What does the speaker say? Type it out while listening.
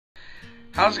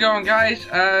How's it going, guys?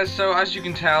 So as you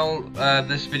can tell,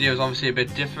 this video is obviously a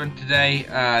bit different today.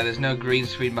 There's no green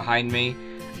screen behind me,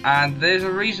 and there's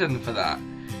a reason for that.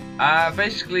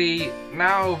 Basically,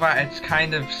 now that it's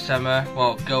kind of summer,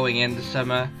 well, going into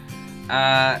summer,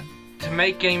 to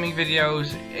make gaming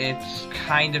videos, it's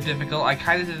kind of difficult. I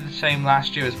kind of did the same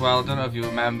last year as well. I don't know if you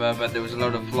remember, but there was a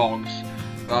lot of vlogs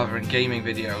rather than gaming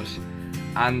videos,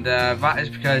 and that is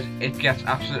because it gets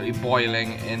absolutely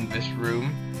boiling in this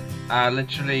room.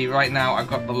 Literally right now I've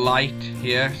got the light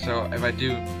here, so if I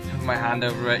do put my hand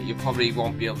over it, you probably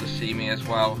won't be able to see me as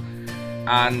well.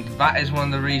 And that is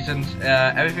one of the reasons.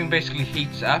 Everything basically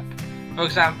heats up. For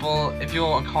example, if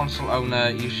you're a console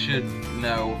owner, you should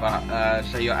know that,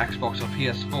 say your Xbox or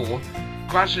PS4,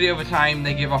 gradually over time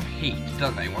they give off heat,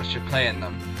 don't they, once you're playing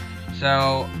them.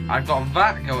 So I've got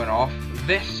that going off,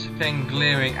 this thing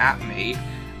glaring at me,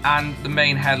 and the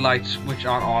main headlights which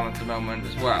aren't on at the moment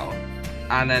as well.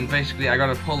 And then basically I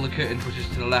gotta pull the curtains, which is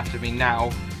to the left of me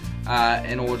now,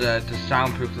 in order to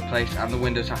soundproof the place, and the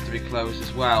windows have to be closed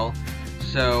as well.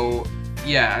 So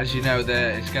yeah, as you know,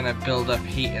 it's gonna build up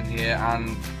heat in here,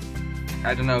 and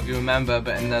I don't know if you remember,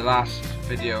 but in the last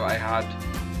video I had,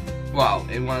 well,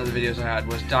 in one of the videos I had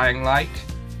was Dying Light,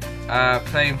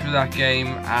 playing through that game,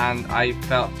 and I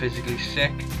felt physically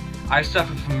sick. I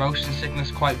suffered from motion sickness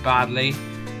quite badly.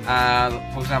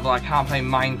 For example, I can't play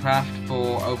Minecraft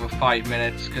for over 5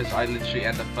 minutes because I literally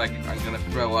end up like I'm gonna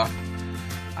throw up.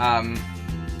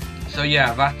 So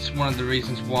yeah, that's one of the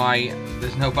reasons why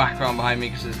there's no background behind me,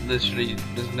 because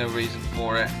there's no reason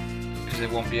for it, because there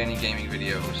won't be any gaming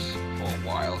videos for a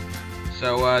while.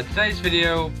 So today's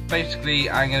video, basically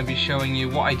I'm gonna be showing you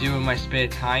what I do in my spare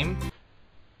time.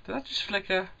 Did that just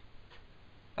flicker?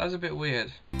 That was a bit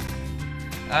weird.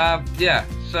 Yeah,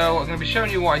 so I'm going to be showing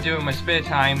you what I do in my spare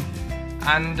time,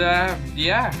 and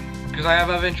yeah, because I have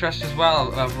other interests as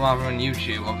well, rather than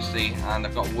YouTube obviously, and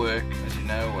I've got work, as you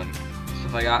know, and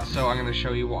stuff like that, so I'm going to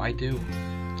show you what I do,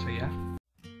 so yeah.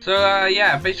 So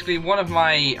yeah, basically one of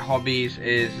my hobbies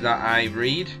is that I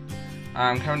read.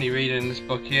 I'm currently reading this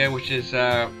book here, which is,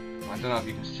 I don't know if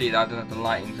you can see that, I don't know if the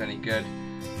lighting's any good.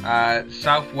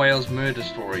 South Wales Murder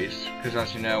Stories, because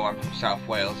as you know I'm from South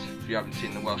Wales, if you haven't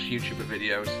seen the Welsh YouTuber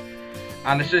videos.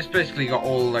 And it's just basically got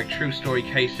all like true story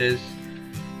cases,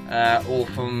 all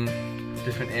from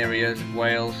different areas of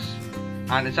Wales,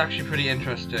 and it's actually pretty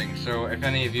interesting. So if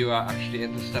any of you are actually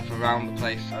into stuff around the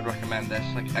place, I'd recommend this,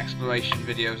 like exploration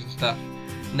videos and stuff.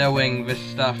 Knowing this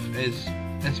stuff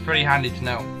it's pretty handy to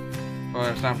know. For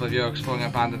example, if you're exploring an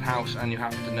abandoned house and you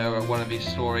happen to know that one of these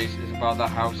stories is about that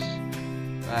house,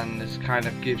 and this kind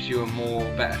of gives you a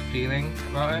better feeling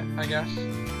about it, I guess.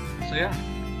 So yeah,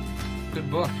 good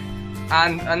book.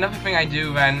 And another thing I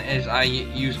do then is I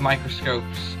use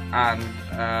microscopes, and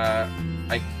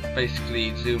I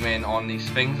basically zoom in on these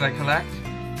things I collect.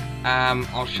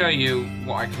 I'll show you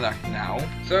what I collect now.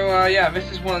 So yeah,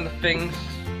 this is one of the things,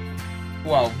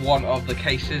 well, one of the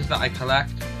cases that I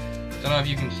collect. Don't know if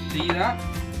you can see that,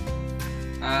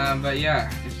 but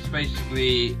yeah, it's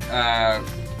basically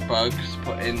bugs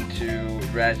put into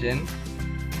resin.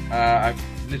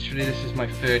 Literally, this is my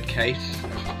third case.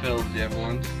 I've filled the other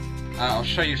ones. I'll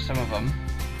show you some of them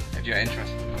if you're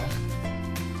interested in that.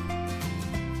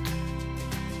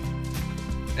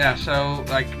 Yeah, so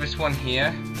like this one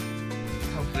here,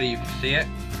 hopefully you can see it.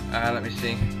 Let me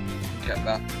see, get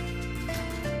that.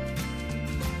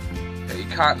 Yeah, you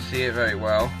can't see it very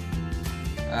well,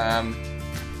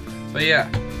 but yeah,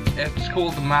 it's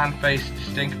called the man-faced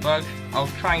stink bug. I'll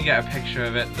try and get a picture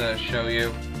of it to show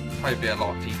you. Probably be a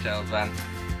lot of details then.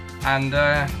 And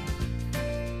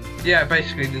yeah,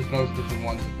 basically there's loads of different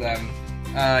ones of them.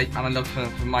 And I look for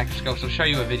them from microscopes. I'll show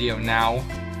you a video now.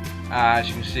 As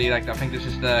you can see, like I think this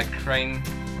is the crane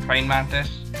mantis.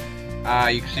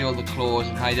 You can see all the claws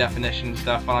and high definition and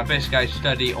stuff. And I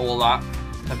study all that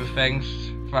type of things.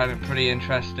 Find it pretty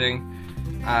interesting.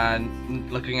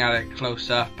 And looking at it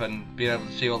close up and being able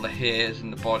to see all the hairs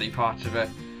and the body parts of it.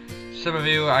 Some of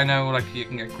you, I know, like you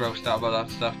can get grossed out by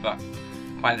that stuff, but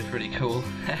I find it pretty cool.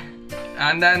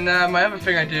 And then my other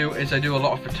thing I do is I do a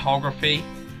lot of photography,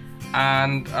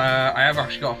 and I have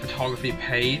actually got a photography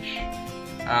page.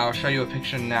 I'll show you a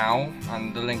picture now,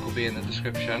 and the link will be in the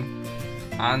description.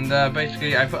 And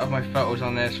basically I put up my photos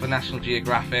on this for National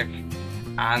Geographic,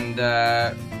 and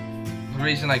the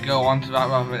reason I go onto that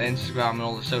rather than Instagram and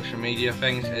all the social media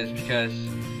things is because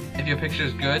if your picture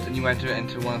is good and you enter it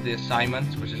into one of the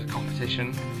assignments, which is a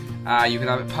competition, you can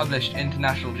have it published into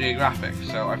National Geographic.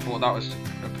 So I thought that was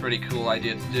a pretty cool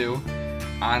idea to do,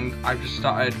 and I've just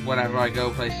started, whenever I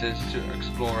go places to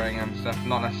exploring and stuff,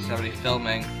 not necessarily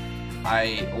filming,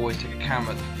 I always take a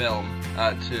camera to film,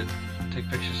 to take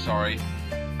pictures, sorry,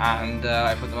 and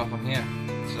I put them up on here.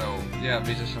 So yeah,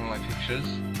 these are some of my pictures.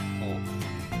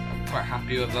 I'm quite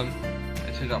happy with them.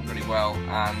 It turned out pretty well,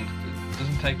 and it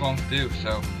doesn't take long to do.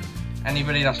 So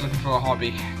anybody that's looking for a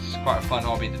hobby, it's quite a fun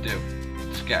hobby to do.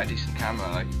 Just get a decent camera,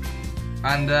 like.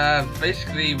 And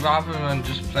basically, rather than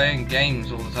just playing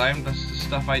games all the time, that's the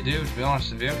stuff I do, to be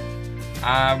honest with you.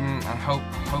 I'm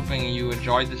hoping you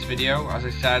enjoyed this video. As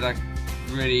I said, I've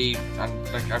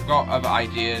got other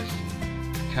ideas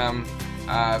to come,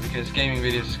 because gaming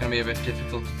videos is going to be a bit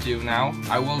difficult to do now.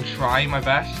 I will try my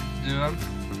best to do them,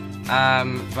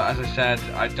 but as I said,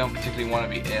 I don't particularly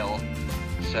want to be ill,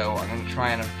 so I'm going to try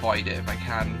and avoid it if I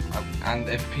can. And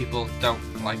if people don't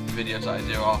like the videos that I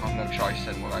do, I'll have no choice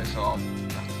then, will I? So I'll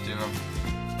have to do them.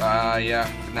 Yeah,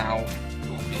 for now,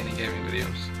 there won't be any gaming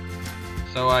videos.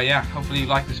 So yeah, hopefully you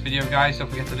liked this video, guys. Don't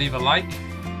forget to leave a like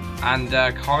and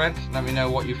comment. Let me know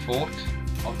what you thought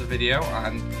of the video,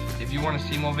 and if you want to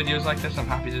see more videos like this, I'm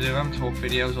happy to do them, talk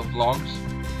videos or vlogs.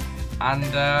 And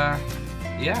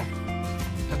yeah,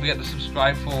 don't forget to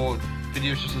subscribe for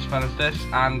videos just as fun as this,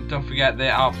 and don't forget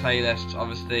there are playlists,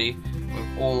 obviously,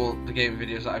 with all the gaming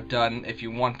videos that I've done. If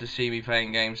you want to see me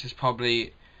playing games, there's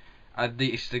probably at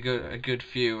least a good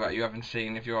few that you haven't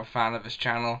seen if you're a fan of this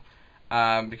channel.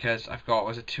 Because I've got,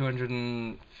 was it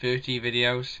 230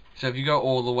 videos? So if you go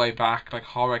all the way back, like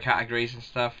horror categories and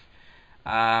stuff,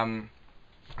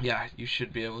 yeah, you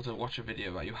should be able to watch a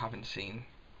video that you haven't seen.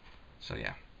 So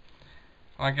yeah.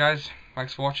 Alright guys,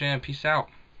 thanks for watching and peace out.